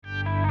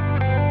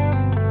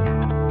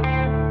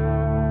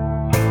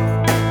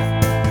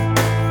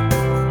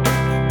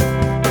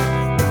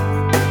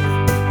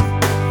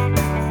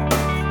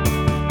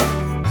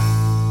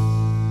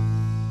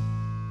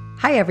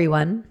Hi,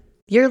 everyone.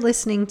 You're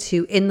listening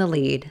to In the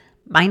Lead.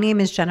 My name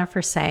is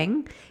Jennifer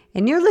Sang,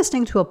 and you're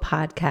listening to a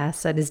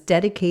podcast that is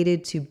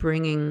dedicated to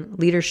bringing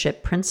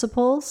leadership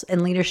principles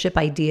and leadership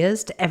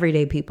ideas to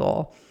everyday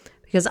people.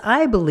 Because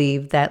I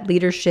believe that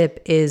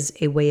leadership is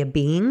a way of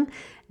being,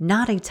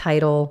 not a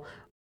title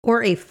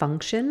or a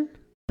function,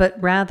 but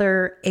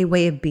rather a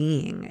way of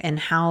being and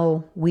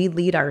how we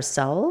lead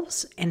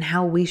ourselves and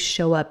how we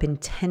show up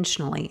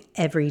intentionally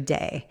every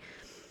day.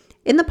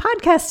 In the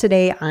podcast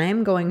today,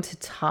 I'm going to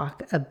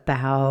talk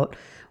about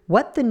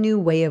what the new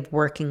way of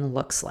working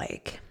looks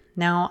like.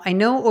 Now, I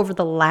know over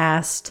the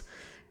last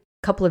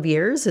couple of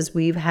years, as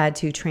we've had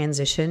to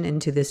transition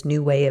into this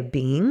new way of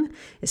being,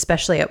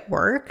 especially at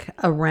work,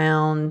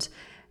 around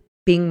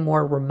being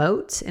more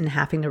remote and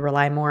having to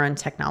rely more on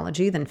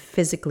technology than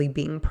physically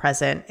being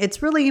present,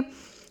 it's really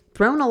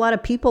thrown a lot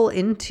of people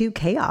into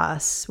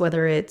chaos,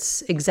 whether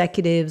it's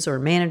executives or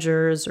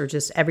managers or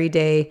just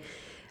everyday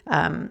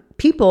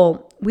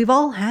people. We've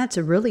all had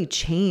to really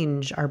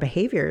change our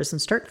behaviors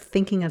and start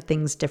thinking of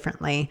things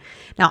differently.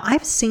 Now,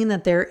 I've seen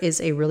that there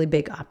is a really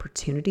big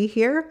opportunity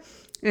here.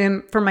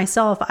 And for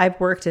myself, I've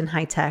worked in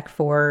high tech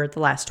for the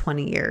last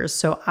 20 years.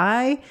 So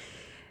I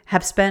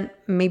have spent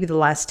maybe the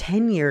last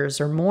 10 years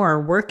or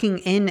more working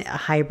in a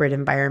hybrid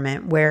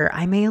environment where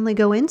I may only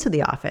go into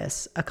the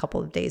office a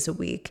couple of days a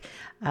week,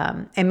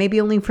 and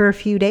maybe only for a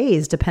few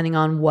days, depending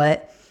on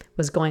what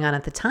was going on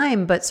at the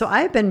time. But so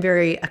I've been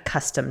very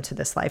accustomed to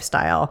this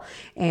lifestyle.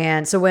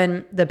 And so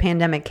when the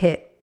pandemic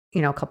hit,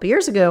 a couple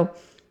years ago,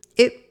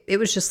 it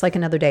was just like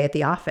another day at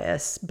the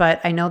office. But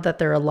I know that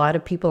there are a lot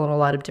of people in a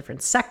lot of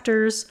different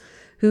sectors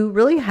who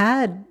really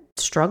had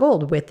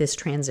struggled with this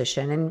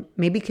transition and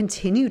maybe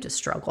continue to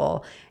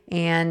struggle.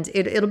 And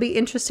it'll be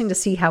interesting to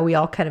see how we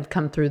all kind of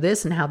come through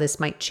this and how this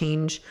might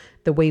change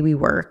the way we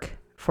work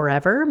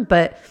forever.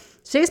 But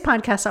today's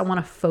podcast, I want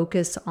to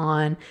focus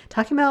on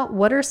talking about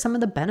what are some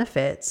of the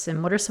benefits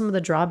and what are some of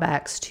the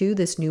drawbacks to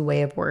this new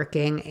way of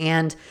working.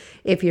 And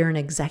if you're an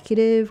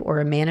executive or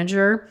a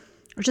manager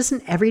or just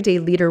an everyday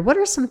leader, what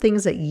are some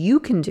things that you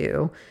can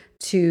do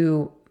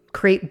to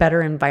create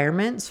better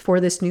environments for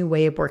this new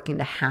way of working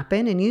to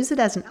happen and use it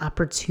as an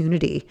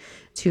opportunity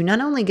to not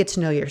only get to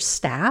know your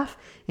staff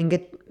and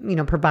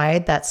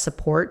provide that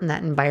support and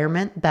that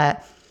environment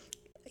that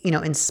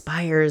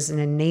inspires and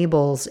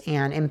enables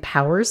and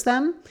empowers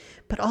them,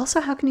 but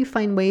also how can you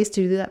find ways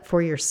to do that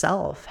for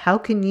yourself? How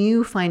can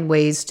you find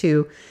ways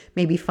to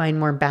maybe find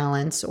more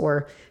balance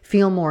or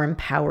feel more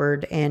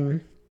empowered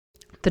in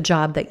the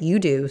job that you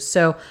do?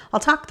 So I'll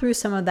talk through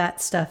some of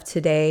that stuff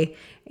today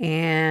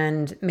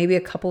and maybe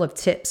a couple of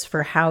tips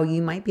for how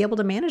you might be able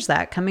to manage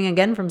that. Coming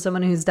again from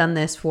someone who's done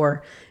this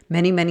for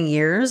many, many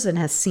years and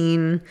has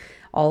seen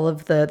all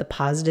of the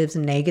positives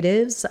and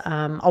negatives.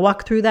 I'll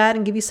walk through that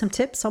and give you some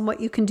tips on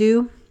what you can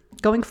do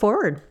going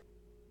forward.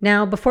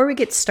 Now, before we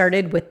get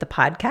started with the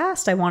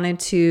podcast, I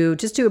wanted to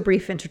just do a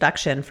brief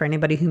introduction for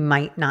anybody who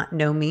might not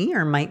know me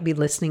or might be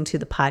listening to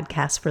the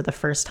podcast for the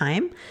first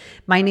time.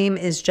 My name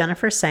is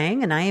Jennifer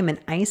Sang, and I am an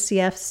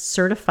ICF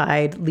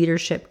certified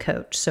leadership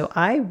coach. So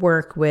I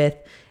work with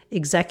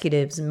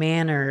executives,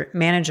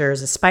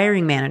 managers,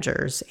 aspiring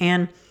managers,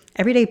 and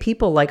everyday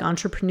people like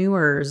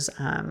entrepreneurs,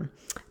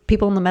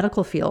 people in the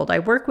medical field. I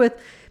work with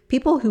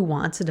people who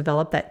want to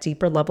develop that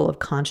deeper level of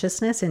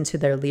consciousness into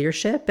their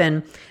leadership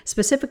and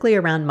specifically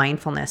around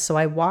mindfulness. So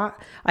I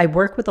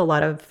work with a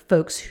lot of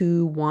folks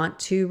who want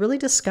to really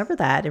discover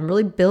that and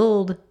really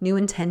build new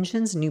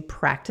intentions, new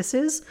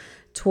practices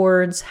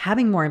towards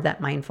having more of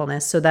that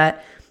mindfulness so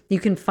that you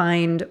can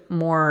find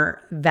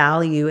more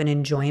value and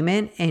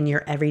enjoyment in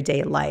your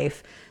everyday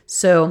life.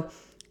 So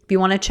if you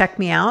want to check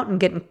me out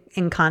and get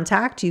in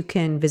contact, you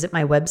can visit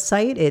my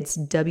website. It's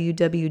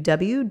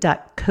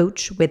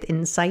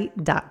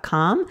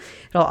www.coachwithinsight.com.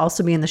 It'll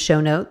also be in the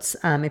show notes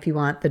if you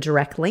want the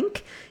direct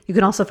link. You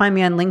can also find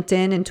me on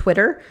LinkedIn and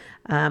Twitter.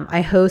 I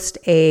host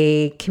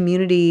a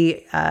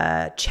community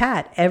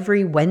chat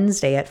every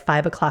Wednesday at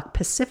 5 o'clock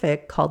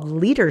Pacific called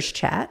Leaders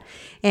Chat.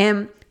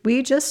 And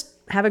we just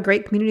have a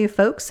great community of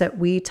folks that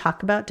we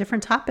talk about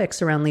different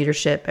topics around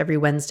leadership every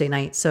Wednesday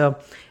night. So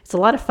it's a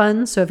lot of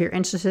fun. So if you're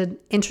interested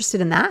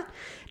in that,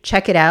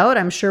 check it out.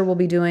 I'm sure we'll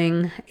be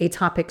doing a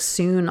topic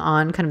soon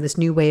on kind of this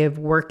new way of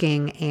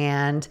working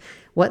and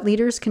what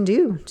leaders can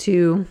do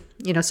to,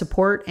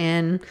 support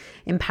and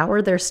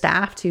empower their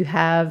staff to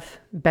have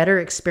better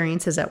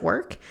experiences at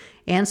work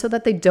and so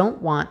that they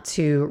don't want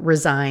to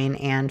resign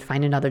and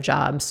find another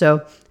job.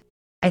 So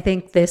I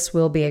think this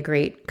will be a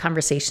great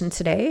conversation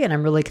today, and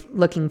I'm really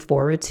looking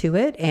forward to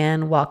it.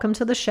 And welcome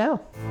to the show.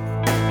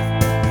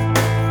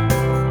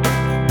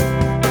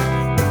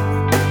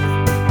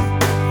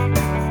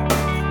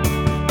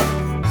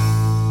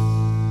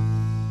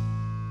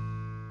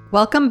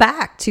 Welcome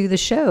back to the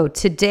show.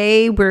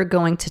 Today, we're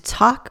going to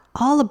talk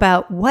all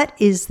about what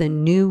is the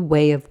new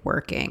way of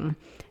working.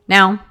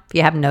 Now, if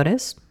you haven't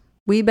noticed,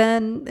 we've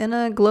been in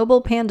a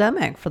global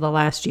pandemic for the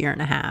last year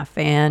and a half,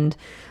 and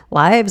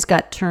lives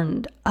got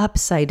turned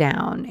upside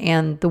down.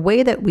 And the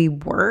way that we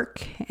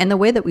work and the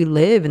way that we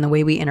live and the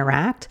way we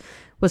interact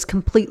was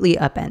completely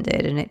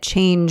upended, and it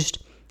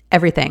changed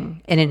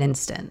everything in an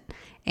instant.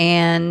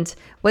 And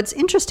what's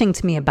interesting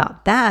to me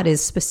about that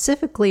is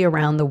specifically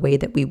around the way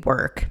that we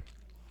work.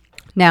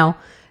 Now,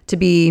 to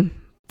be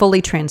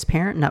fully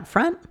transparent and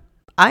upfront,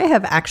 I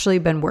have actually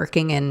been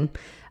working in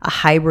a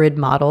hybrid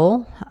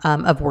model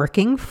of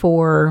working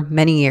for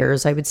many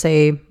years. I would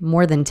say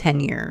more than 10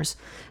 years.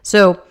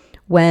 So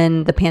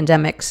when the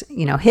pandemics,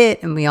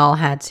 hit and we all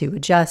had to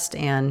adjust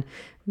and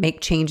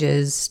make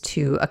changes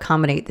to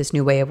accommodate this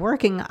new way of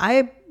working,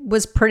 I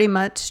was pretty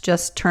much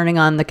just turning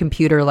on the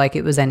computer like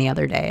it was any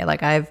other day.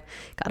 Like, I've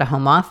got a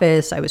home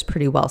office. I was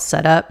pretty well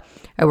set up.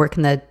 I work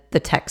in the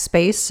tech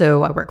space.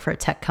 So I work for a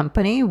tech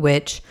company,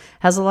 which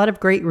has a lot of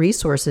great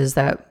resources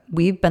that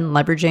we've been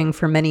leveraging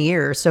for many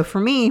years. So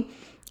for me,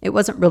 it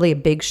wasn't really a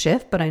big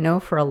shift, but I know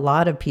for a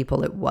lot of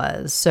people it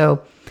was.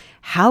 So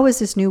how is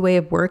this new way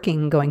of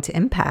working going to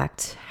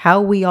impact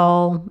how we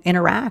all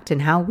interact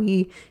and how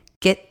we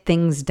get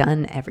things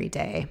done every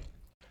day?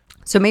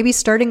 So maybe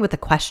starting with a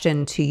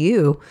question to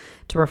you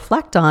to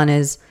reflect on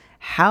is,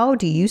 how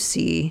do you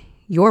see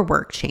your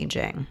work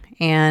changing?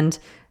 And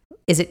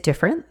is it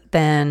different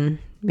than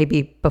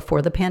maybe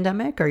before the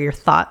pandemic? Are your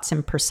thoughts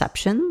and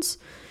perceptions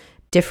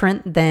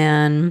different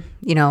than,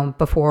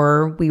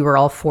 before we were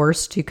all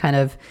forced to kind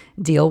of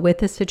deal with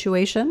this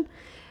situation?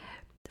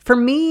 For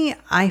me,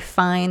 I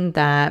find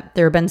that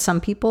there have been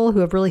some people who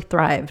have really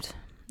thrived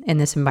in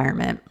this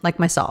environment, like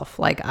myself.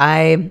 Like,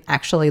 I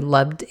actually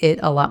loved it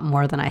a lot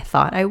more than I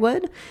thought I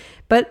would.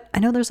 But I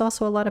know there's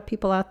also a lot of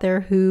people out there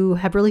who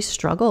have really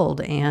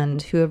struggled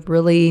and who have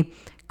really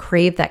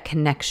craved that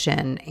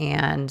connection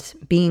and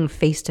being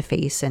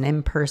face-to-face and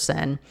in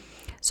person.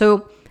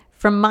 So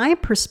from my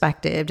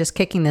perspective, just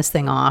kicking this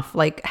thing off,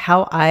 like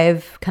how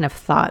I've kind of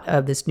thought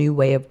of this new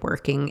way of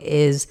working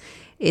is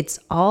it's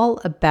all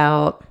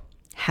about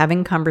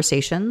having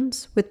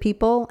conversations with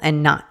people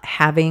and not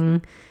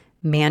having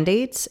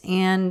mandates,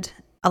 and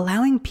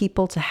allowing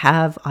people to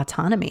have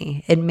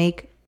autonomy and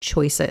make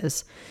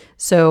choices.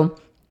 So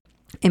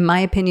in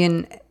my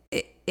opinion,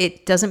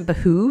 it doesn't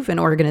behoove an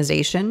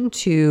organization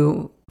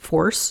to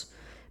force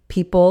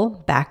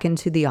people back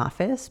into the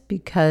office,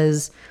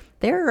 because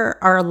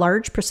there are a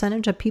large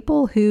percentage of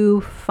people who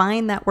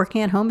find that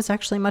working at home is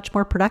actually much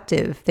more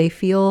productive. They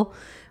feel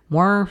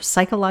more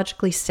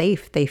psychologically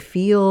safe. They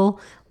feel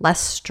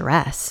less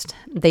stressed.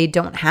 They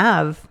don't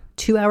have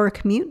 2-hour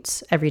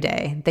commutes every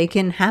day. They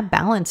can have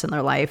balance in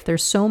their life.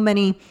 There's so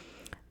many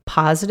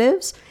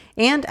positives.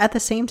 And at the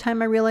same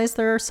time, I realize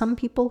there are some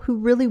people who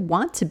really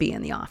want to be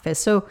in the office.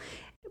 So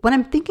when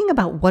I'm thinking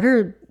about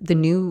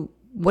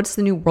what's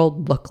the new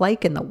world look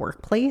like in the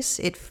workplace,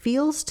 it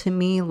feels to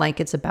me like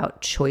it's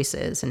about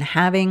choices and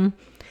having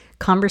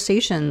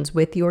conversations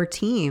with your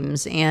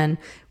teams and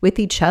with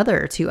each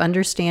other to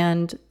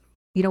understand,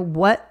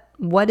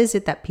 what is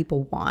it that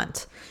people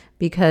want?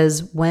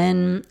 Because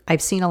when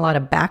I've seen a lot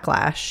of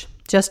backlash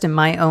just in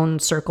my own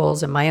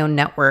circles and my own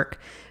network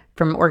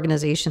from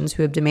organizations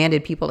who have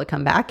demanded people to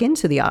come back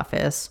into the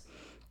office,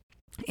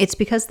 it's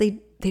because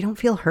they don't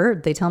feel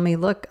heard. They tell me,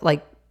 look,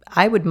 like,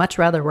 I would much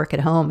rather work at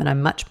home and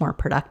I'm much more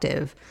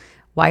productive.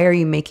 Why are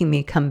you making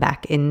me come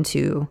back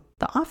into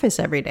the office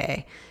every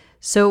day?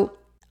 So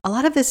a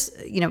lot of this,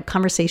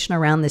 conversation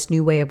around this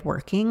new way of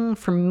working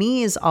for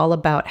me is all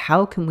about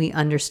how can we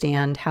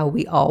understand how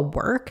we all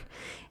work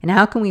and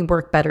how can we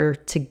work better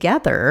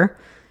together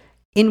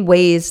in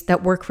ways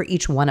that work for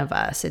each one of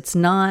us. It's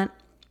not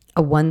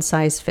a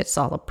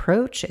one-size-fits-all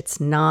approach. It's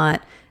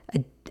not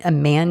a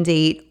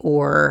mandate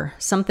or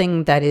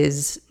something that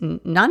is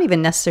not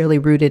even necessarily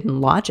rooted in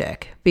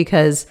logic,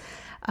 because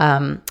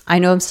I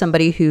know of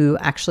somebody who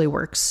actually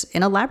works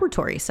in a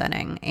laboratory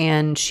setting,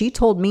 and she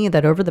told me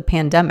that over the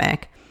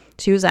pandemic,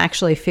 she was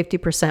actually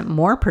 50%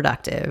 more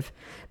productive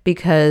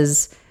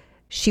because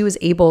she was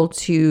able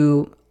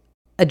to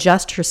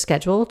adjust her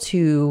schedule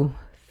to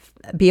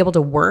be able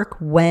to work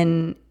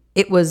when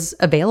it was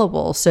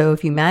available. So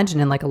if you imagine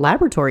in like a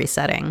laboratory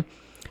setting,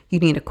 you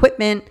need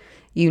equipment,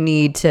 you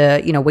need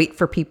to, wait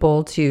for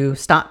people to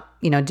stop,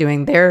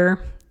 doing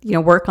their,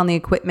 work on the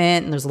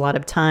equipment. And there's a lot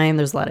of time,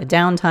 there's a lot of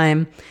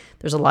downtime,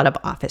 there's a lot of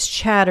office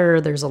chatter,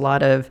 there's a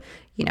lot of,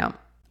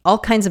 all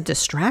kinds of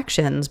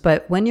distractions.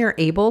 But when you're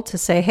able to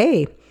say,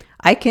 hey,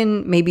 I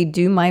can maybe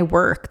do my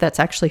work that's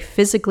actually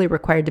physically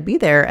required to be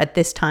there at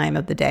this time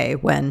of the day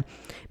when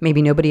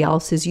maybe nobody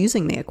else is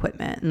using the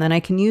equipment. And then I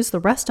can use the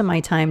rest of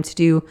my time to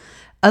do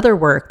other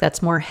work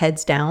that's more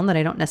heads down, that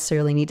I don't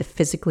necessarily need to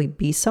physically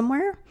be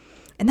somewhere.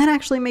 And that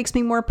actually makes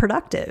me more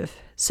productive.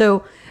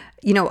 So,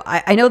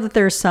 I know that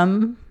there are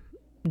some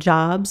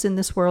jobs in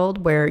this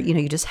world where,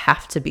 you just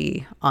have to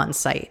be on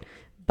site.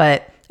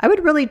 But I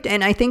would really,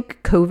 and I think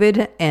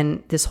COVID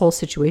and this whole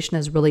situation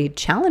has really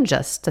challenged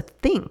us to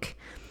think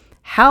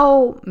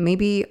how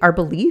maybe our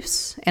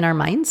beliefs and our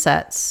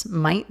mindsets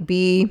might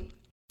be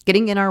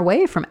getting in our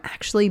way from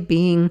actually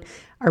being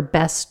our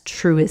best,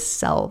 truest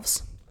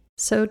selves.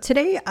 So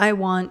today I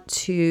want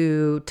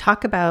to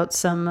talk about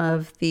some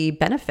of the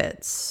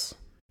benefits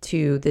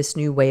to this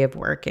new way of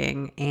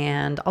working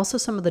and also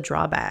some of the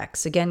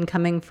drawbacks, again,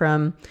 coming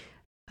from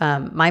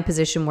my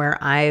position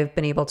where I've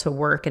been able to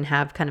work and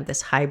have kind of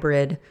this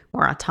hybrid,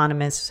 more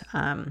autonomous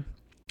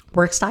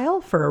work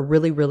style for a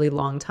really, really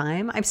long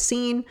time. I've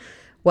seen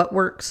what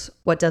works,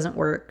 what doesn't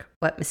work,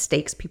 what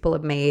mistakes people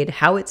have made,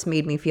 how it's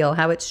made me feel,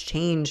 how it's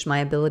changed my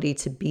ability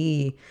to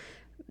be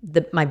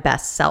my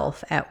best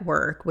self at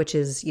work, which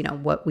is,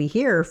 what we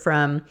hear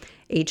from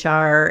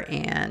HR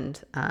and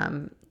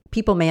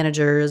people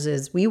managers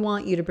is we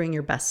want you to bring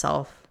your best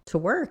self to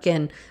work.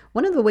 And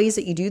one of the ways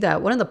that you do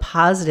that, one of the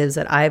positives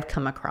that I've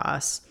come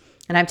across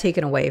and I've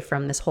taken away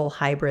from this whole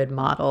hybrid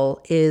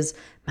model is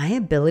my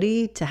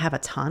ability to have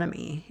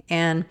autonomy.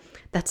 And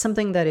that's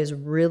something that is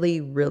really,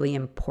 really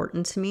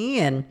important to me.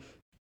 And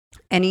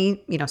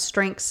any,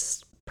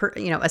 strengths,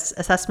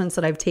 assessments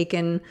that I've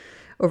taken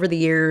over the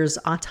years,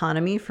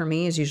 autonomy for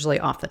me is usually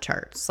off the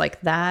charts. Like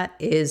that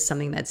is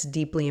something that's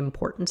deeply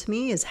important to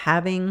me, is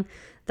having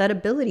that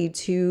ability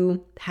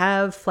to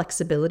have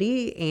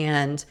flexibility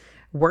and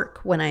work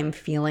when I'm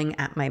feeling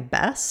at my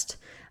best.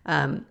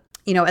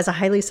 As a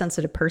highly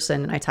sensitive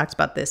person, and I talked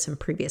about this in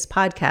previous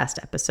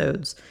podcast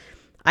episodes,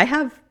 I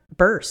have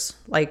bursts.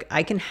 Like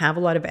I can have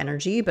a lot of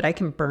energy, but I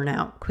can burn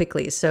out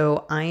quickly.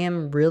 So I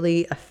am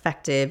really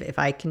effective if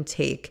I can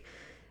take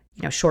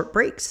short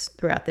breaks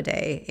throughout the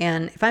day.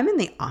 And if I'm in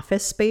the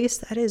office space,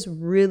 that is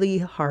really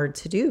hard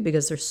to do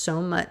because there's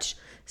so much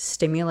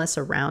stimulus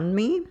around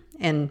me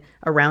and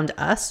around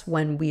us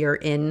when we are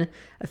in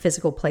a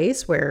physical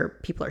place where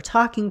people are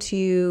talking to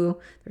you.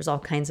 There's all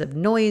kinds of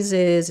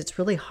noises. It's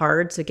really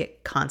hard to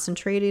get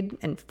concentrated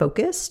and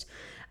focused.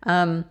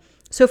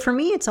 So for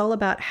me, it's all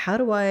about how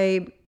do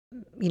I,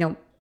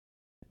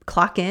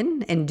 clock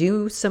in and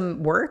do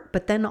some work,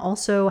 but then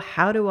also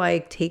how do I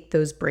take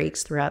those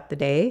breaks throughout the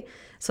day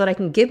so that I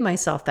can give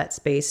myself that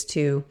space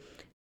to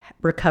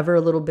recover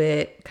a little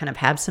bit, kind of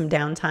have some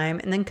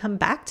downtime, and then come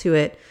back to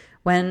it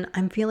when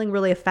I'm feeling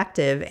really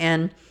effective.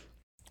 And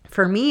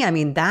for me,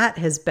 that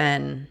has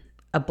been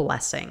a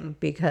blessing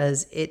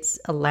because it's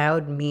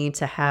allowed me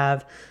to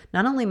have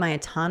not only my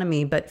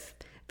autonomy, but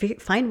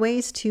find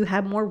ways to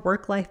have more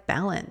work-life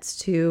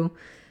balance. The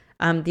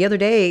other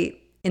day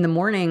in the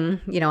morning,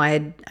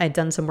 I'd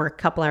done some work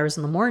a couple hours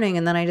in the morning,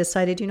 and then I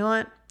decided, you know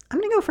what? I'm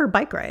going to go for a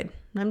bike ride.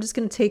 I'm just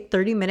going to take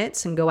 30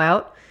 minutes and go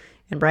out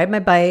and ride my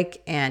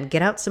bike and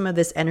get out some of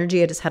this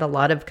energy. I just had a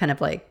lot of kind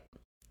of like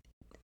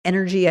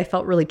energy. I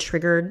felt really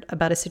triggered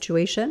about a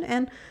situation,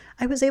 and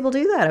I was able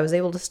to do that. I was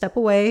able to step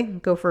away,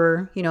 go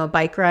for, a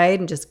bike ride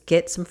and just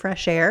get some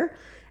fresh air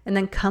and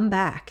then come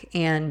back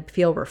and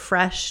feel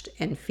refreshed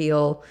and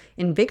feel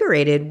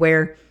invigorated,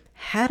 where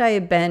had I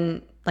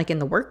been like in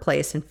the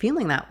workplace and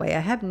feeling that way, I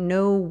have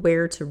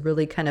nowhere to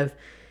really kind of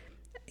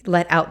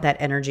let out that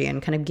energy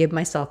and kind of give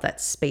myself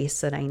that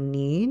space that I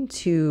need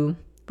to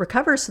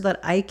recover so that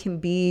I can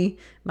be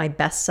my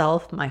best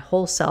self, my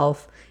whole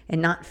self,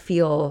 and not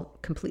feel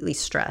completely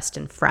stressed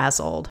and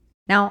frazzled.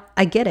 Now,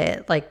 I get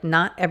it. Like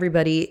not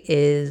everybody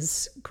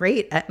is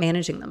great at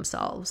managing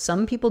themselves.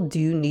 Some people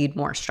do need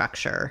more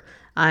structure.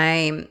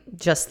 I'm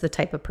just the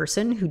type of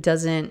person who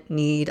doesn't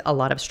need a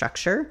lot of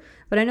structure,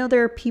 but I know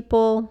there are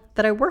people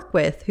that I work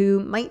with who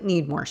might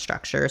need more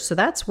structure. So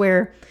that's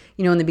where,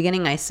 in the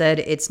beginning I said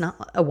it's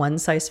not a one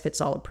size fits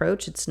all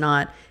approach. It's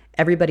not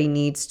everybody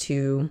needs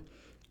to,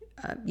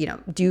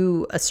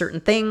 do a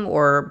certain thing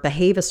or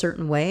behave a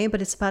certain way,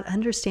 but it's about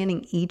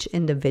understanding each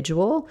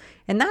individual.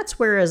 And that's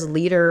where as a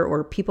leader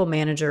or people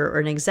manager or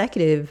an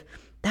executive,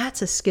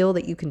 that's a skill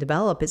that you can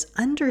develop, is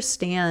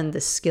understand the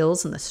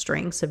skills and the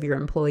strengths of your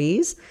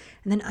employees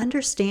and then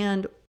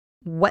understand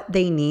what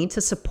they need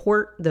to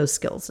support those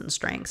skills and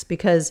strengths.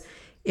 Because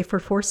if we're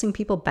forcing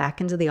people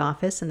back into the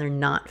office and they're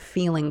not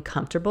feeling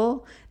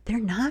comfortable, they're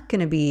not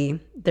going to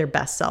be their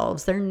best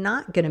selves. They're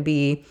not going to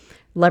be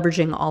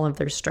leveraging all of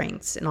their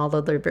strengths and all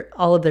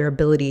of their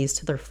abilities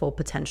to their full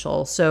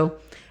potential. So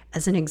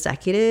as an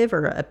executive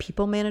or a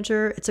people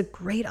manager, it's a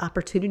great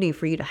opportunity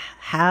for you to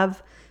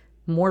have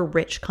more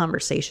rich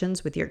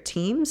conversations with your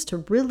teams to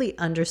really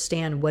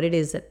understand what it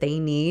is that they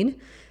need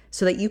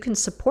so that you can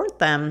support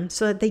them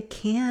so that they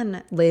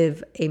can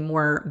live a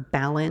more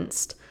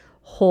balanced,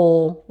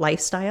 whole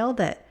lifestyle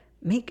that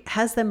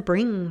has them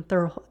bring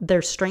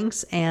their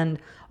strengths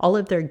and all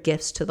of their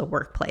gifts to the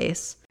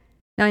workplace.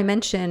 Now, I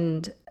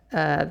mentioned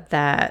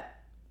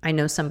that I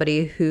know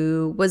somebody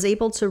who was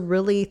able to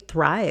really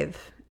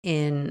thrive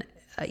in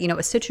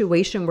a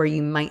situation where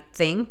you might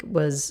think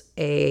was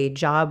a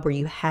job where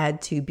you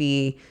had to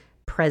be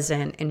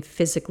present and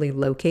physically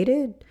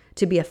located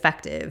to be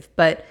effective.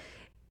 But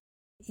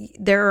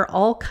there are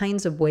all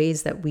kinds of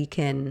ways that we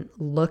can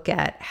look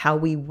at how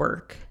we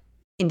work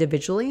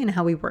individually and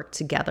how we work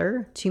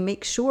together to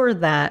make sure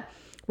that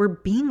we're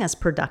being as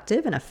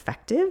productive and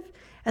effective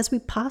as we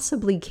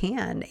possibly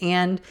can.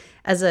 And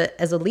as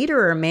a leader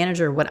or a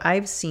manager, what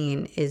I've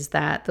seen is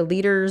that the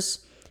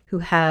leaders who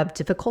have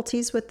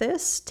difficulties with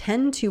this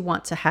tend to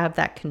want to have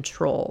that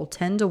control,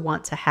 tend to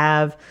want to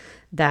have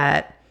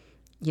that,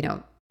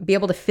 be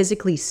able to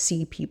physically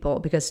see people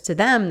because to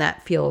them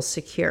that feels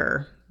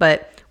secure.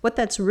 But what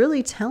that's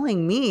really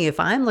telling me, if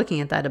I'm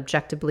looking at that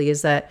objectively,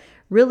 is that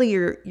really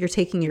you're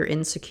taking your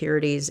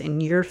insecurities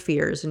and your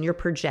fears and you're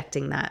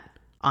projecting that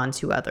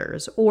onto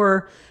others,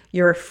 or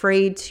you're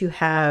afraid to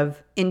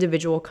have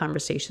individual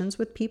conversations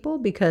with people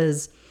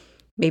because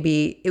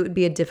maybe it would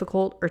be a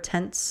difficult or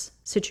tense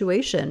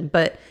situation.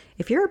 But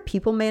if you're a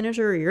people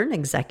manager or you're an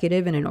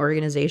executive in an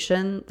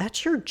organization,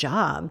 that's your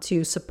job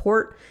to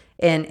support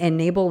and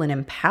enable and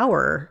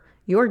empower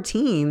your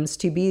teams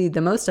to be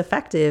the most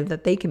effective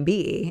that they can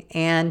be.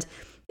 And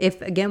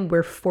if, again,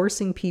 we're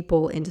forcing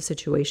people into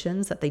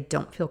situations that they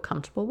don't feel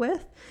comfortable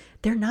with,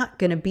 they're not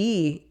going to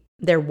be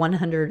their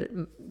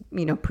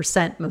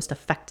 100% most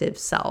effective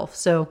self.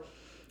 So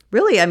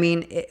really, I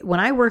mean, when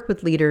I work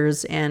with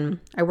leaders, and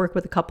I work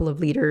with a couple of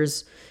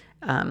leaders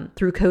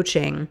through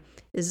coaching,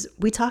 is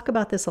we talk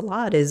about this a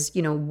lot, is,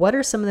 what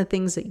are some of the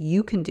things that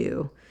you can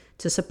do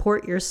to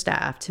support your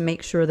staff to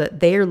make sure that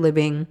they are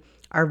living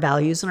our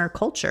values and our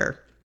culture.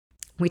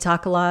 We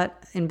talk a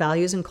lot in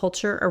values and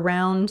culture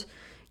around,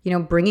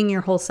 bringing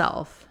your whole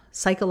self,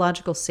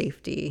 psychological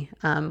safety,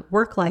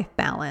 work-life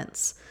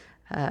balance,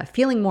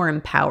 feeling more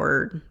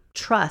empowered,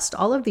 trust,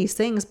 all of these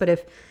things. But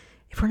if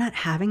we're not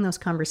having those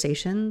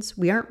conversations,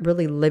 we aren't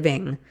really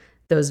living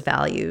those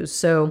values.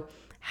 So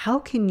how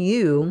can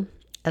you,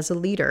 as a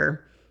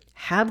leader,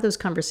 have those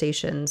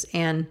conversations?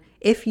 And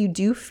if you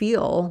do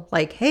feel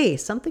like, hey,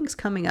 something's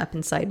coming up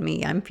inside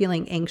me, I'm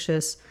feeling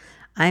anxious,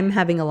 I'm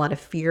having a lot of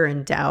fear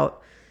and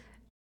doubt,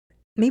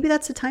 maybe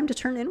that's a time to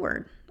turn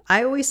inward.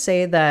 I always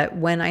say that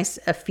when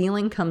a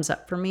feeling comes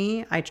up for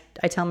me, I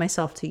tell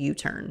myself to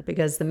U-turn,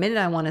 because the minute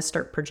I want to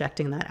start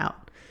projecting that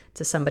out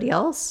to somebody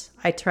else,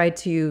 I try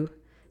to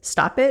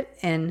stop it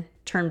and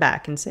turn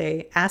back and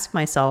ask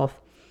myself,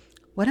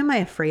 what am I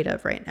afraid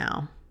of right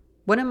now?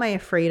 What am I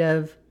afraid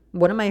of?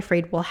 What am I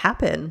afraid will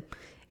happen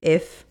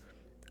if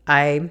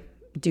I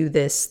do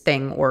this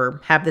thing or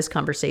have this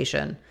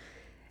conversation?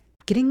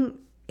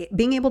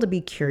 Being able to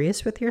be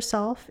curious with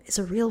yourself is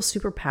a real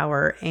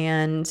superpower.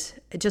 And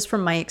just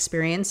from my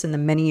experience in the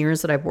many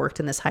years that I've worked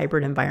in this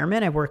hybrid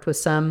environment, I've worked with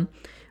some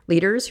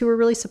leaders who were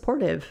really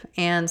supportive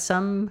and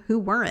some who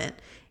weren't.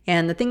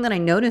 And the thing that I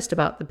noticed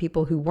about the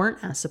people who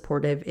weren't as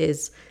supportive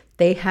is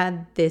they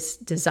had this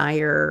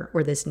desire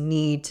or this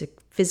need to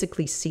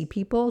physically see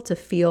people, to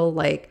feel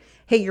like,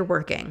 hey, you're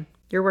working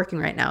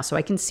right now, so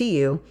I can see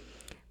you,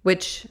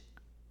 which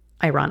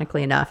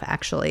ironically enough,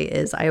 actually,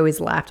 is I always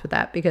laughed with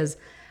that, because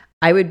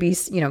I would be,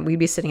 we'd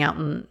be sitting out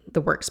in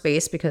the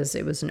workspace because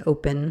it was an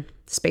open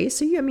space.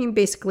 So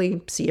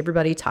basically see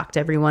everybody, talk to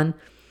everyone.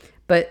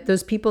 But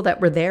those people that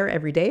were there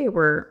every day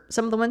were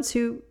some of the ones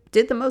who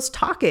did the most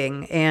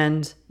talking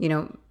and,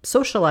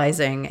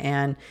 socializing.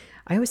 And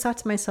I always thought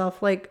to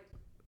myself, like,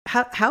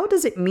 how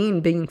does it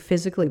mean being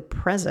physically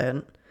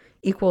present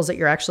equals that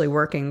you're actually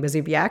working? Because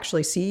if you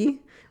actually see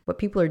what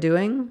people are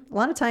doing, a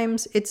lot of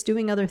times it's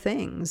doing other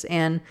things.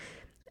 And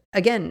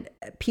again,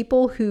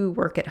 people who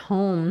work at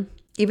home,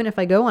 even if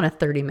I go on a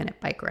 30-minute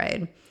bike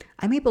ride,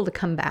 I'm able to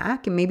come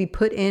back and maybe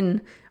put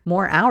in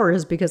more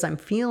hours because I'm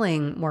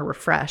feeling more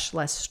refreshed,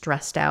 less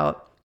stressed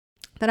out,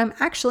 that I'm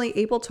actually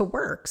able to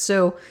work.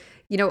 So,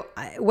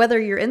 whether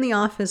you're in the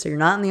office or you're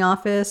not in the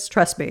office,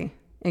 trust me,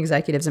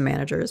 executives and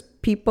managers,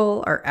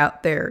 people are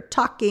out there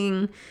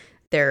talking,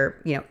 they're,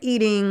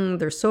 eating,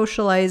 they're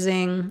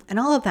socializing, and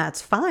all of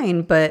that's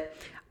fine. But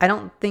I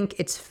don't think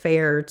it's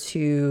fair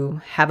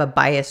to have a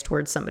bias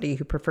towards somebody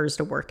who prefers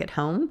to work at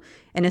home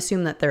and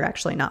assume that they're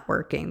actually not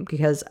working,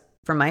 because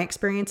from my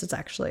experience, it's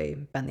actually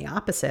been the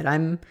opposite.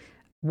 I'm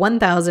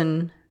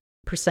 1,000%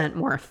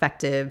 more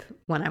effective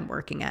when I'm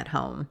working at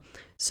home.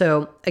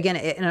 So again,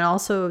 it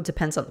also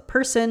depends on the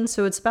person.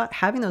 So it's about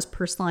having those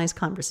personalized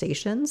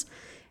conversations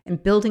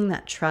and building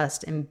that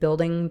trust and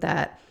building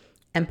that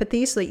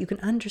empathy so that you can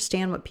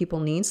understand what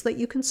people need so that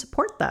you can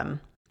support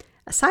them.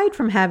 Aside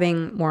from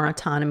having more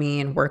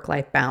autonomy and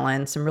work-life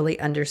balance and really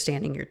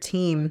understanding your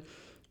team,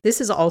 this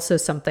is also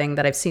something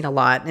that I've seen a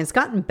lot, and it's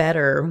gotten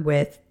better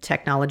with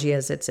technology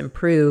as it's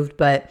improved,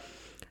 but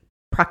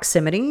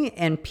proximity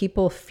and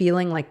people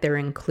feeling like they're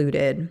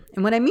included.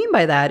 And what I mean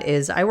by that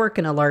is I work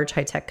in a large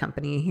high-tech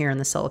company here in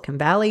the Silicon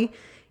Valley,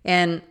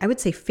 and I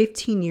would say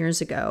 15 years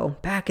ago,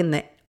 back in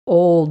the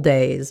old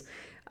days,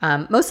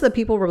 most of the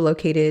people were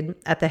located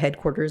at the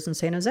headquarters in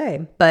San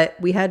Jose, but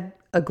we had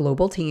a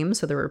global team.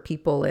 So there were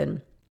people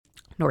in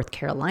North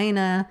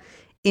Carolina,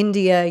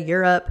 India,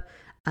 Europe,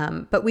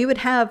 but we would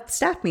have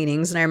staff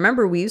meetings. And I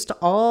remember we used to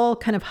all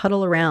kind of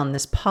huddle around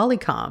this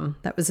Polycom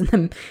that was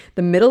in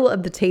the middle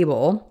of the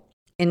table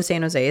in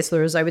San Jose. So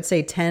there was, I would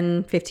say,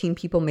 10, 15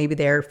 people maybe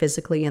there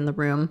physically in the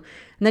room.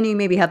 And then you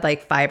maybe had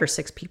like 5 or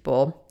 6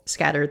 people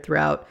scattered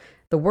throughout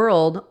the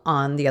world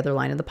on the other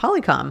line of the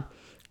Polycom.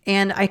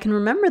 And I can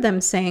remember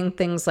them saying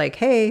things like,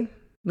 hey,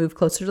 move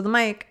closer to the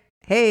mic.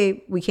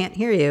 Hey, we can't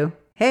hear you.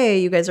 Hey,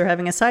 you guys are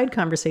having a side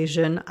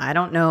conversation. I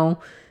don't know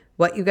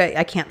what you guys,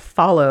 I can't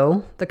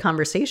follow the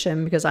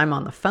conversation because I'm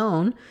on the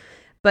phone.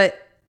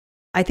 But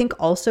I think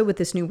also with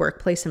this new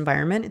workplace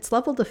environment, it's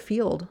leveled the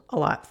field a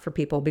lot for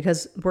people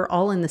because we're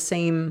all in the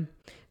same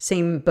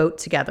boat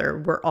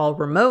together. We're all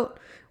remote.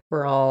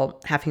 We're all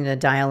having to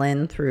dial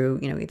in through,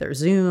 either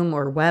Zoom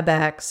or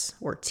WebEx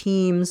or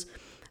Teams.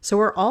 So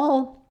we're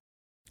all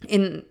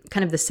in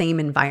kind of the same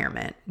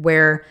environment,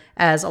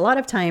 whereas a lot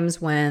of times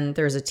when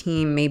there's a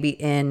team maybe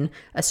in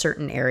a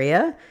certain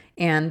area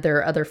and there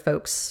are other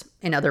folks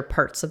in other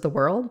parts of the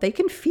world, they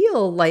can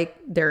feel like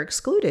they're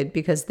excluded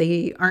because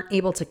they aren't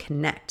able to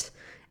connect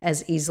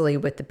as easily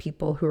with the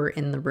people who are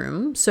in the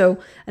room. So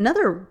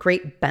another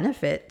great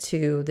benefit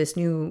to this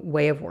new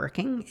way of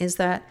working is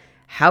that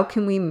how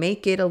can we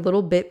make it a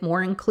little bit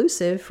more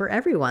inclusive for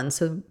everyone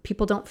so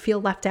people don't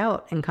feel left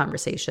out in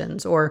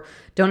conversations or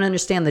don't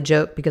understand the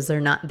joke because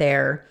they're not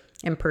there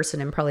in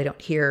person and probably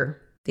don't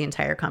hear the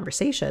entire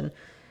conversation?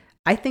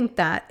 I think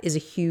that is a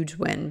huge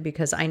win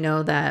because I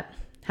know that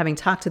having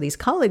talked to these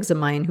colleagues of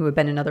mine who have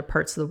been in other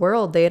parts of the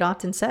world, they had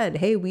often said,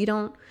 hey, we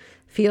don't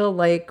feel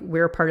like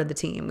we're a part of the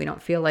team. We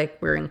don't feel like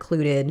we're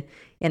included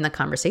in the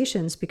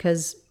conversations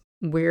because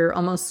we're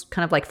almost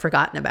kind of like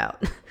forgotten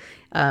about.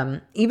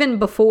 Even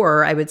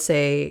before, I would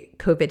say,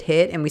 COVID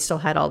hit and we still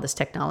had all this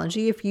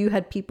technology, if you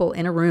had people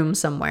in a room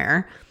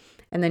somewhere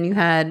and then you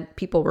had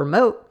people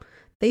remote,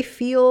 they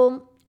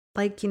feel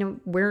like,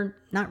 we're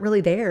not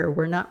really there.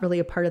 We're not really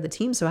a part of the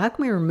team. So how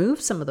can we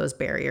remove some of those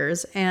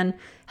barriers and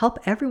help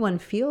everyone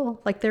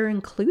feel like they're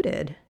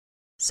included?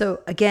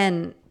 So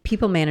again,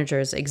 people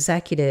managers,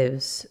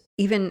 executives,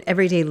 even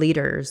everyday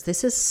leaders,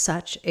 this is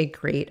such a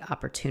great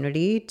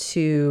opportunity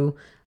to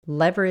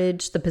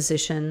leverage the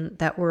position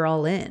that we're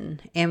all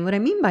in. And what I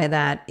mean by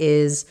that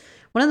is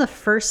one of the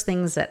first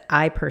things that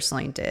I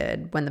personally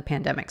did when the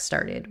pandemic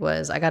started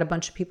was I got a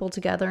bunch of people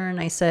together and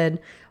I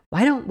said,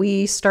 why don't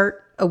we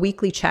start a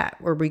weekly chat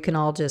where we can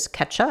all just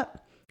catch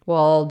up?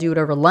 We'll do it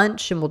over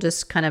lunch and we'll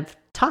just kind of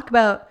talk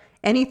about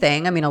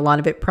anything. I mean, a lot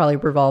of it probably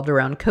revolved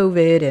around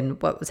COVID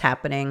and what was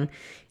happening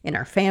in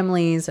our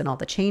families and all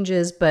the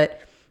changes,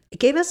 but it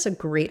gave us a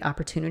great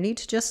opportunity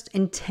to just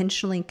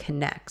intentionally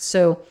connect.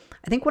 So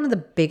I think one of the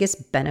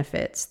biggest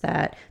benefits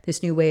that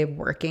this new way of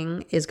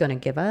working is going to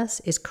give us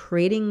is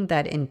creating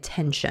that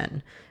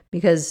intention,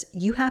 because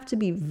you have to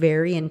be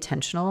very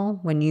intentional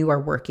when you are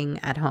working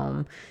at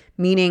home.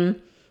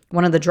 Meaning,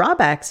 one of the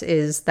drawbacks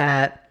is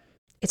that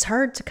it's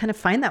hard to kind of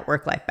find that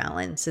work-life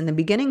balance. In the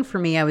beginning for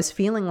me, I was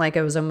feeling like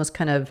I was almost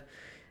kind of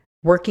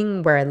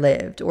working where I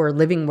lived or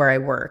living where I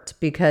worked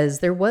because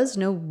there was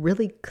no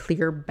really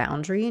clear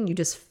boundary and you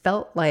just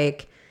felt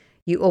like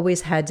you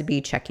always had to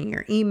be checking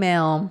your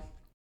email.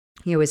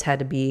 You always had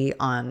to be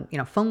on,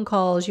 phone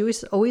calls. You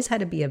always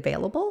had to be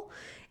available.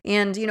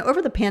 And, over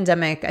the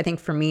pandemic, I think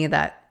for me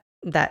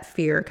that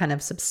fear kind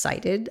of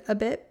subsided a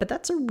bit, but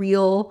that's a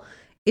real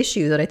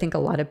issue that I think a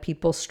lot of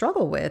people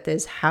struggle with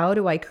is how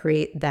do I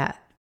create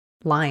that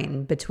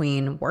line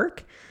between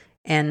work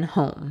and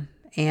home?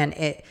 And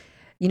it,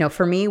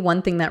 for me,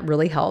 one thing that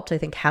really helped, I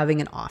think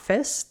having an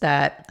office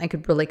that I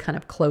could really kind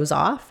of close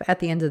off at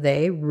the end of the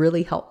day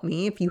really helped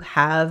me. If you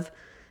have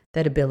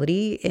that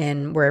ability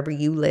in wherever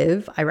you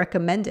live, I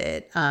recommend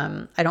it.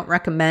 I don't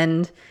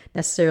recommend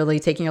necessarily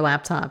taking your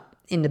laptop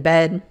into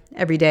bed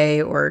every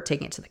day or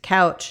taking it to the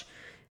couch,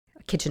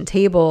 kitchen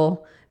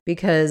table,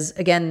 because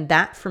again,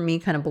 that for me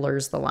kind of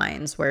blurs the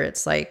lines where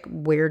it's like,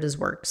 where does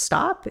work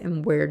stop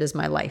and where does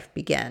my life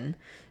begin?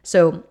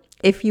 So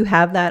if you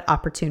have that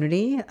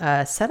opportunity,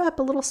 set up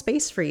a little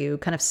space for you,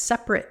 kind of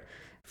separate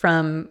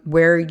from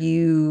where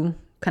you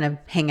kind of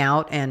hang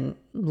out and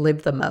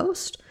live the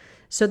most,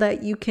 so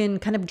that you can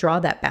kind of draw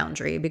that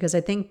boundary, because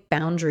I think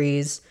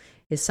boundaries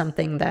is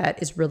something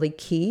that is really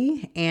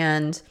key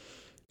and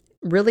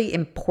really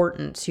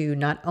important to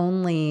not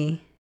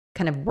only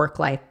kind of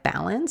work-life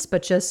balance,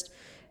 but just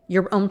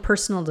your own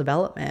personal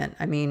development.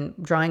 I mean,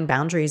 drawing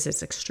boundaries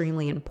is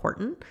extremely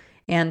important.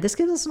 And this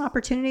gives us an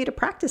opportunity to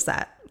practice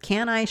that.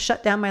 Can I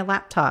shut down my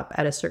laptop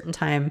at a certain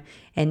time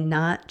and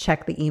not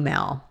check the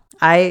email?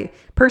 I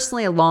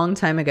personally, a long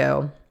time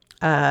ago,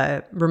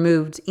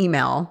 removed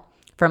email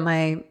from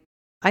my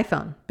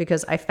iPhone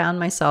because I found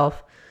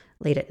myself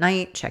late at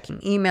night checking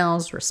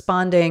emails,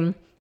 responding,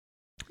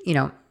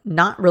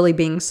 not really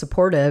being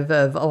supportive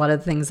of a lot of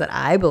the things that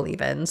I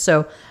believe in.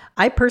 So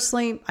I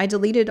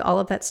deleted all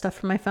of that stuff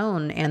from my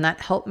phone, and that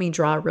helped me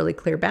draw a really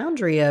clear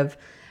boundary of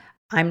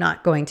I'm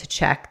not going to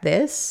check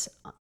this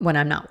when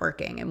I'm not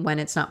working and when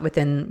it's not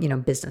within,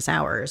 business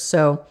hours.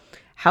 So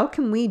how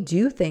can we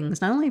do things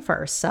not only for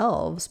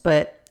ourselves,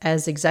 but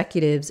as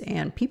executives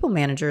and people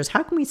managers,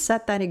 how can we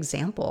set that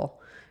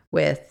example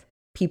with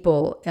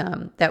people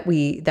that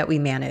we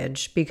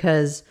manage?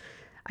 Because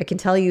I can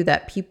tell you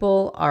that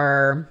people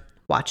are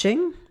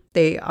watching,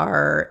 they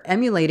are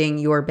emulating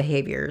your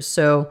behaviors.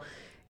 So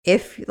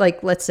if,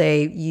 like, let's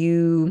say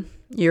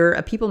you're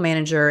a people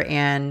manager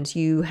and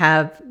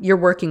you're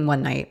working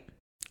one night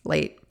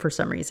late for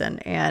some reason,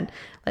 and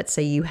let's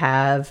say you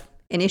have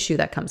an issue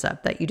that comes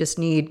up that you just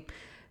need,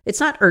 it's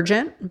not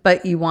urgent,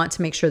 but you want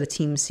to make sure the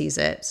team sees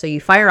it. So you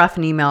fire off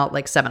an email at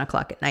like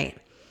 7:00 at night.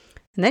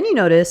 And then you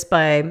notice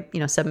by,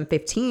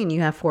 7:15,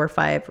 you have 4 or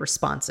 5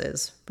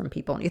 responses from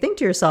people. And you think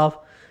to yourself,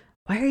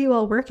 why are you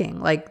all working?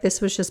 Like,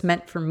 this was just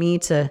meant for me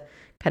to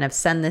kind of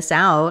send this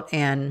out.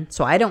 And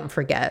so I don't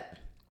forget.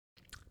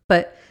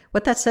 But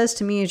what that says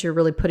to me is you're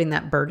really putting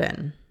that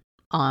burden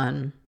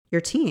on your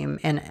team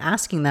and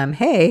asking them,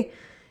 hey,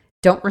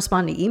 don't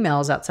respond to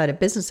emails outside of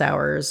business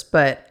hours,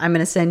 but I'm going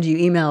to send you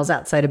emails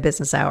outside of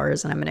business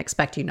hours and I'm going to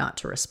expect you not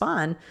to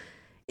respond.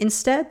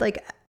 Instead,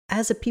 like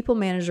as a people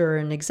manager or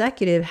an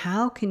executive,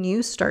 how can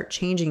you start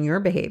changing your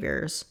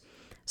behaviors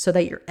so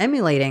that you're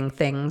emulating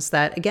things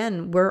that,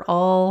 again, we're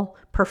all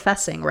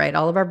professing, right?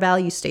 All of our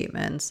value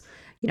statements,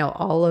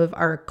 all of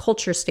our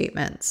culture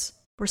statements.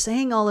 We're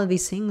saying all of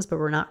these things, but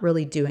we're not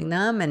really doing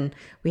them. And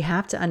we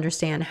have to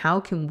understand,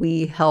 how can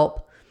we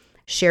help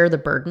share the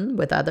burden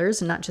with others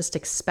and not just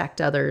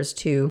expect others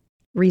to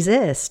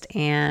resist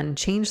and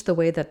change the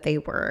way that they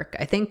work.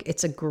 I think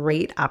it's a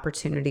great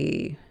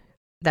opportunity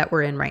that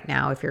we're in right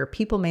now. If you're a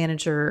people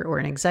manager or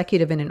an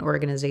executive in an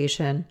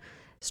organization,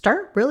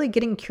 start really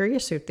getting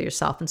curious with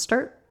yourself and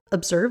start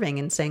observing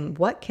and saying,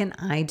 what can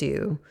I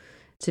do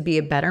to be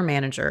a better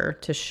manager,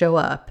 to show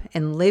up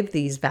and live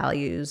these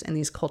values and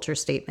these culture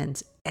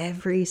statements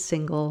every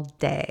single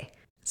day?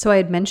 So I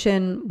had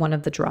mentioned one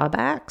of the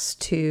drawbacks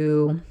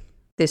to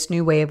this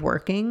new way of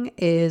working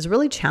is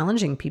really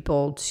challenging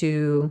people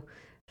to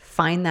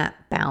find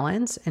that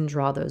balance and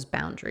draw those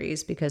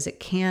boundaries, because it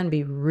can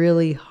be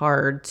really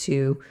hard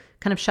to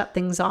kind of shut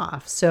things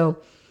off. So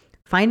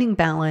finding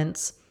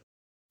balance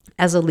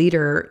as a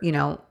leader,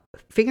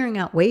 figuring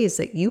out ways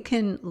that you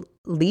can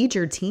lead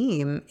your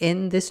team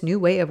in this new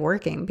way of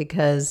working,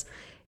 because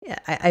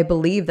I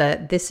believe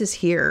that this is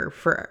here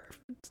for,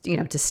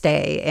 to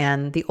stay,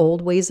 and the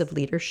old ways of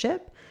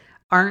leadership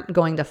aren't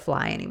going to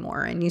fly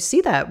anymore. And you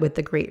see that with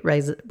the Great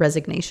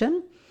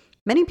Resignation.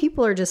 Many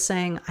people are just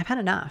saying, I've had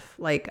enough.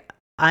 Like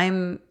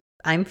I'm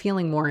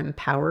feeling more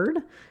empowered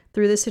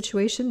through this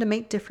situation to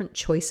make different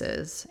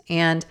choices.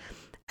 And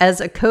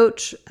as a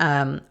coach,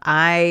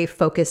 I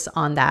focus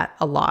on that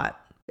a lot,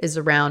 is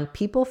around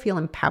people feel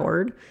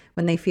empowered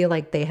when they feel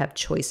like they have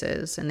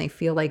choices and they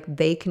feel like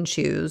they can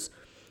choose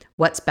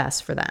what's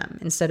best for them,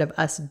 instead of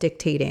us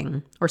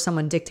dictating or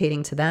someone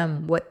dictating to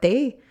them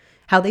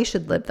how they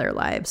should live their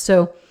lives.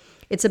 So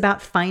it's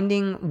about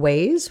finding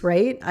ways,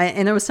 right?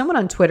 And there was someone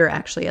on Twitter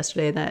actually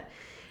yesterday that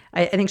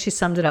I think she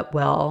summed it up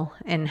well.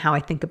 And how I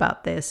think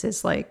about this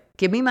is like,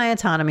 give me my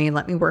autonomy,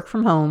 let me work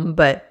from home,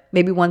 but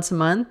maybe once a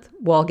month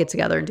we'll all get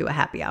together and do a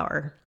happy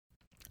hour.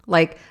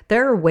 Like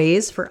there are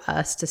ways for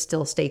us to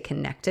still stay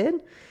connected,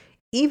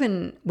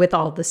 even with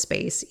all the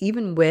space,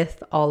 even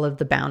with all of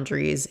the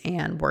boundaries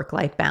and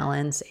work-life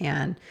balance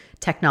and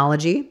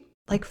technology.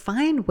 Like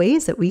find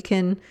ways that we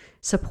can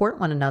support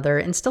one another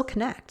and still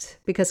connect,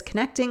 because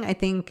connecting, I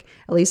think,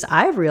 at least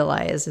I've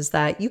realized, is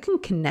that you can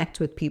connect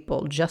with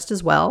people just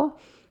as well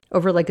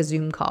over like a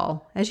Zoom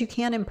call as you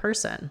can in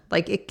person.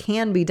 Like it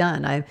can be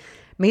done. I've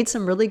made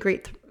some really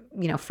great,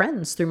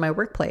 friends through my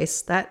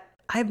workplace that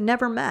I've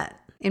never met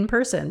in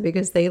person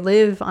because they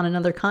live on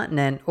another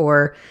continent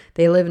or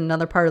they live in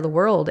another part of the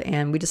world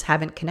and we just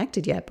haven't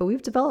connected yet. But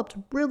we've developed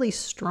really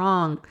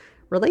strong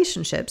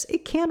relationships.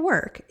 It can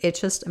work. It's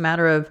just a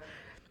matter of,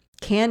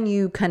 can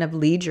you kind of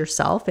lead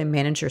yourself and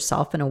manage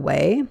yourself in a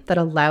way that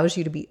allows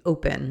you to be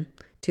open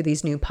to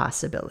these new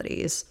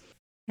possibilities?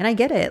 And I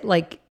get it.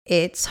 Like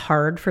it's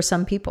hard for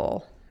some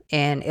people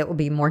and it will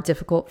be more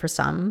difficult for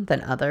some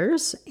than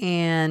others.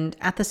 And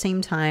at the same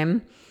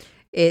time,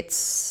 it's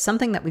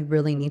something that we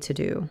really need to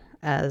do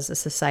as a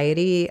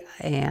society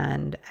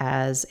and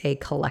as a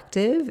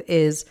collective,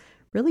 is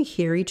really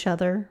hear each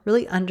other,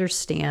 really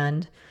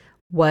understand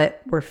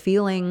what we're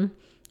feeling,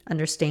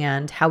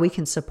 understand how we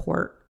can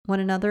support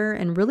one another,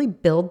 and really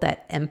build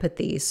that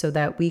empathy so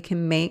that we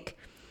can make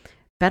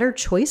better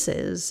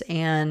choices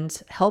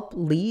and help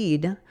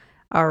lead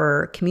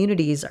our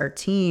communities, our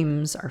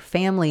teams, our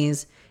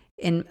families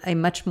in a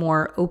much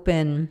more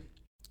open,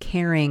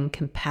 caring,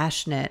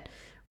 compassionate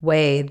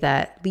way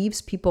that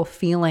leaves people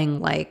feeling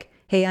like,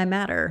 hey, I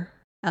matter.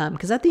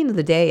 Because at the end of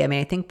the day,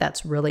 I think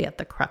that's really at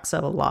the crux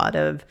of a lot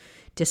of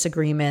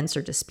disagreements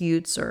or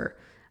disputes or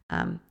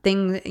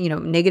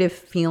negative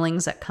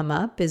feelings that come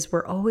up, is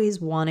we're always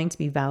wanting to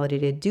be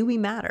validated. Do we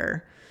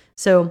matter?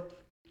 So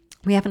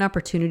we have an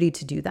opportunity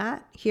to do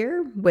that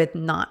here with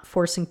not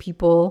forcing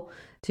people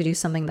to do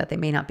something that they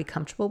may not be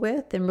comfortable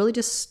with, and really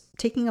just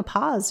taking a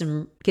pause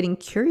and getting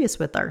curious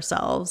with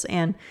ourselves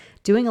and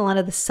doing a lot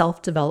of the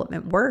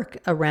self-development work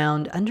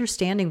around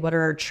understanding what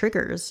are our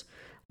triggers,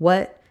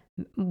 what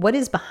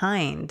is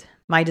behind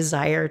my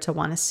desire to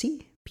want to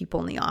see people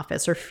in the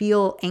office or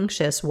feel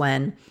anxious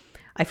when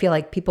I feel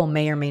like people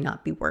may or may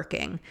not be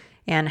working.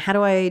 And how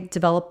do I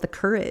develop the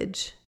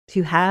courage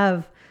to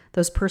have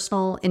those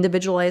personal,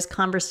 individualized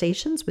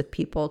conversations with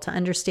people to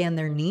understand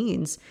their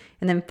needs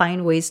and then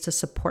find ways to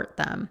support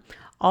them.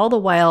 All the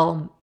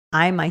while,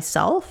 I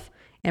myself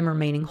am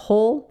remaining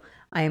whole.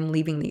 I am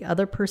leaving the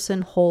other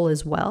person whole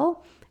as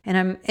well.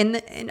 And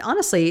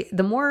honestly,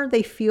 the more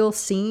they feel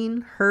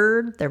seen,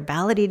 heard, they're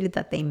validated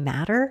that they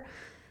matter,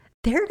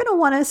 they're going to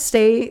want to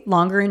stay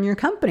longer in your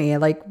company.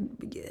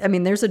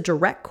 There's a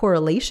direct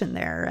correlation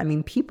there.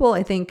 People,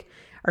 I think,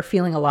 are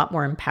feeling a lot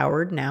more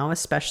empowered now,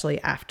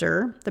 especially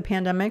after the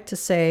pandemic, to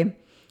say,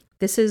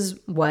 this is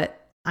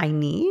what I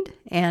need.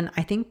 And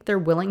I think they're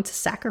willing to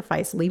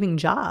sacrifice leaving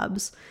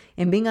jobs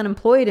and being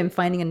unemployed and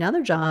finding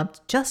another job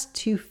just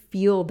to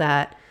feel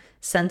that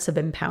sense of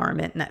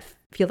empowerment and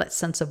feel that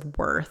sense of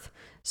worth.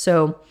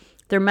 So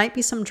there might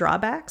be some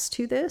drawbacks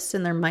to this,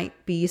 and there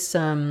might be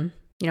some,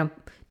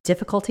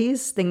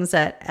 difficulties, things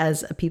that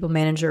as a people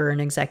manager or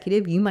an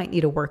executive, you might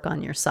need to work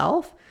on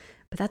yourself.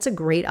 But that's a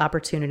great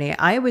opportunity.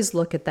 I always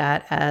look at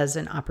that as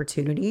an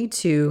opportunity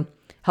to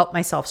help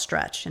myself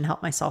stretch and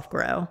help myself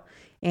grow.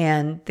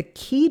 And the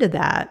key to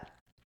that,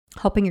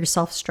 helping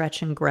yourself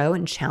stretch and grow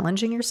and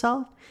challenging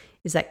yourself,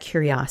 is that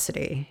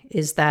curiosity,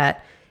 is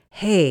that,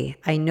 hey,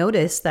 I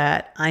notice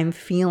that I'm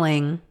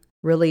feeling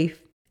really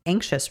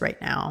anxious right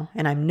now.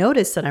 And I've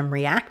noticed that I'm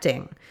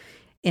reacting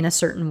in a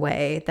certain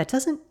way that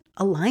doesn't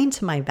align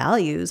to my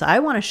values. I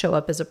want to show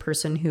up as a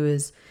person who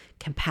is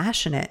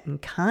compassionate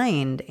and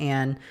kind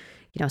and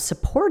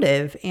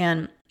supportive.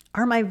 And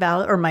are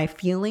my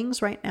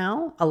feelings right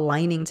now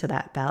aligning to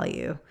that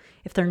value?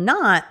 If they're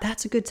not,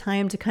 that's a good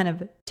time to kind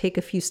of take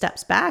a few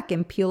steps back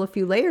and peel a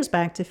few layers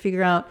back to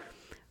figure out,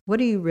 what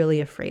are you really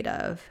afraid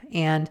of?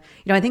 And,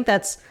 I think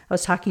I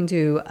was talking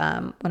to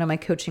one of my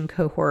coaching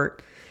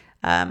cohort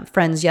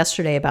friends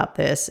yesterday about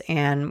this,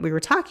 and we were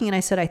talking, and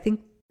I said, I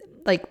think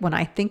when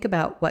I think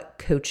about what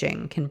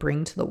coaching can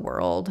bring to the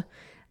world,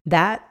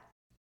 that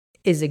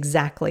is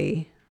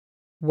exactly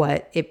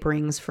what it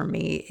brings for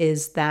me,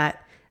 is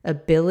that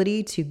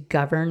ability to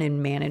govern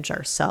and manage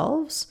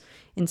ourselves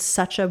in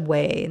such a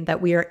way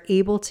that we are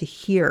able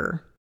to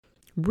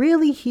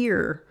really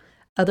hear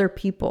other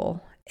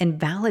people and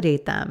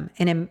validate them.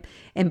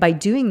 And by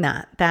doing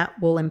that,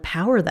 that will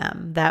empower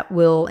them, that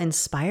will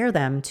inspire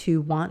them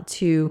to want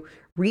to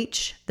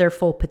reach their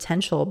full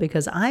potential,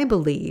 because I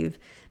believe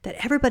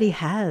that everybody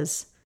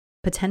has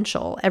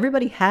potential.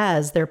 Everybody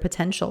has their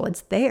potential.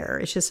 It's there.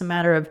 It's just a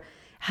matter of,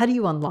 how do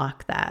you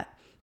unlock that?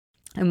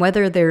 And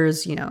whether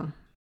there's,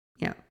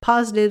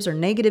 positives or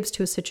negatives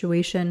to a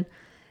situation,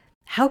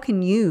 how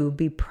can you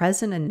be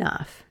present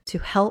enough to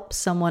help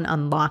someone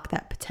unlock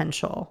that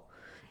potential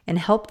and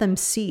help them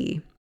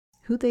see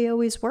who they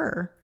always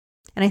were?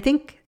 And I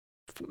think,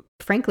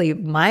 frankly,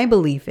 my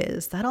belief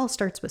is that all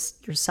starts with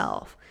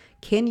yourself.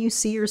 Can you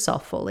see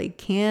yourself fully?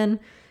 Can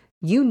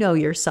you know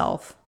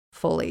yourself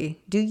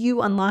fully? Do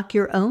you unlock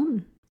your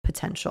own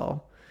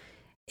potential?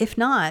 If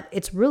not,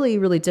 it's really,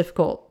 really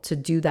difficult to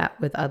do that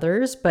with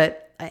others.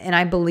 And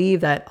I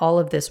believe that all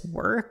of this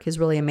work is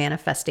really a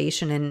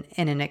manifestation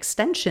and an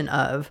extension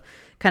of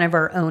kind of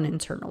our own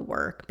internal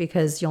work,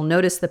 because you'll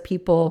notice the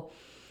people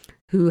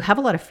who have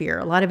a lot of fear,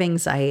 a lot of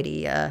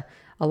anxiety, a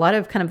lot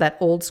of kind of that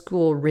old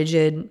school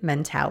rigid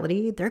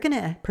mentality, they're going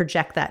to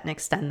project that and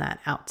extend that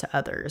out to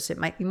others. It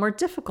might be more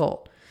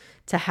difficult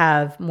to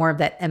have more of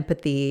that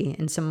empathy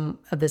and some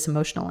of this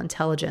emotional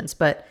intelligence.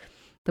 But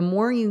the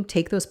more you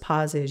take those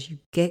pauses, you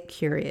get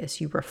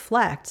curious, you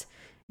reflect,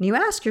 and you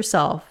ask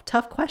yourself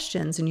tough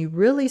questions, and you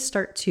really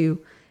start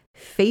to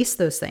face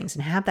those things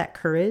and have that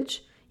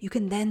courage, you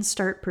can then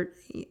start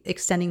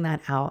extending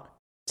that out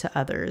to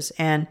others.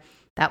 And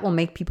that will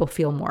make people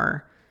feel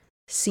more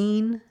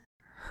seen,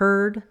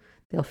 heard.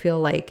 They'll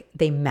feel like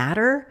they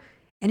matter.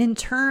 And in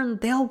turn,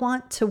 they'll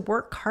want to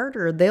work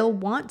harder. They'll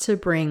want to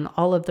bring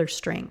all of their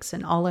strengths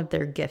and all of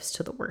their gifts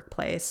to the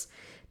workplace.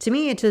 To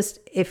me,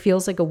 it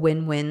feels like a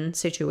win-win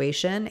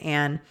situation.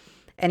 And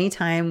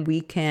anytime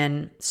we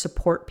can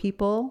support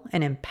people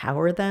and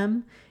empower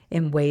them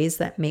in ways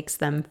that makes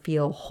them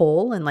feel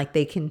whole and like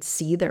they can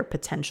see their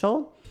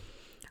potential,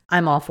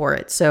 I'm all for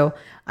it. So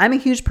I'm a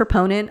huge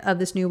proponent of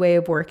this new way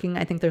of working.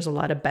 I think there's a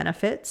lot of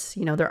benefits.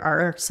 There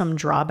are some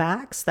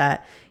drawbacks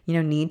that,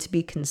 need to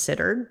be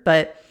considered.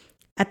 But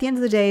at the end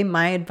of the day,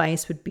 my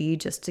advice would be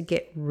just to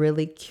get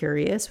really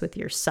curious with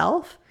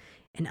yourself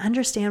and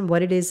understand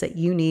what it is that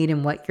you need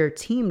and what your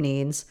team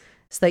needs,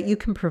 so that you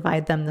can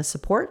provide them the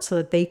support so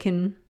that they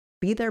can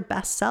be their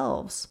best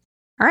selves.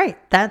 All right,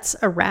 that's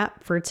a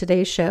wrap for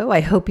today's show.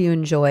 I hope you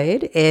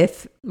enjoyed.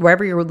 If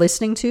wherever you're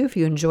listening to, if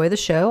you enjoy the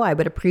show, I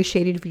would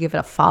appreciate it if you give it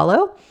a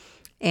follow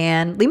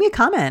and leave me a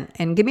comment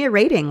and give me a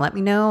rating. Let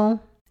me know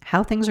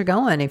how things are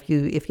going. If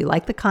you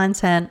like the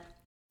content,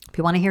 if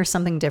you want to hear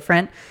something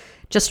different.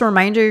 Just a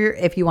reminder,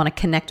 if you want to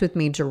connect with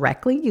me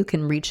directly, you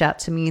can reach out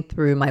to me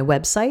through my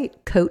website,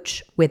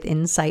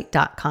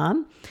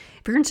 coachwithinsight.com.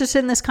 If you're interested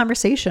in this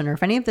conversation, or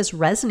if any of this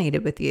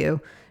resonated with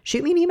you,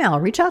 shoot me an email,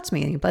 reach out to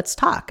me. Let's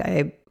talk.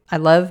 I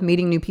love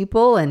meeting new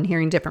people and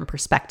hearing different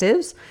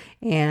perspectives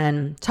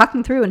and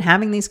talking through and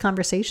having these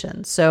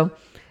conversations. So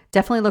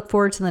definitely look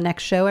forward to the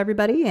next show,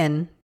 everybody,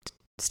 and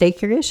stay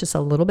curious just a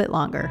little bit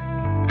longer.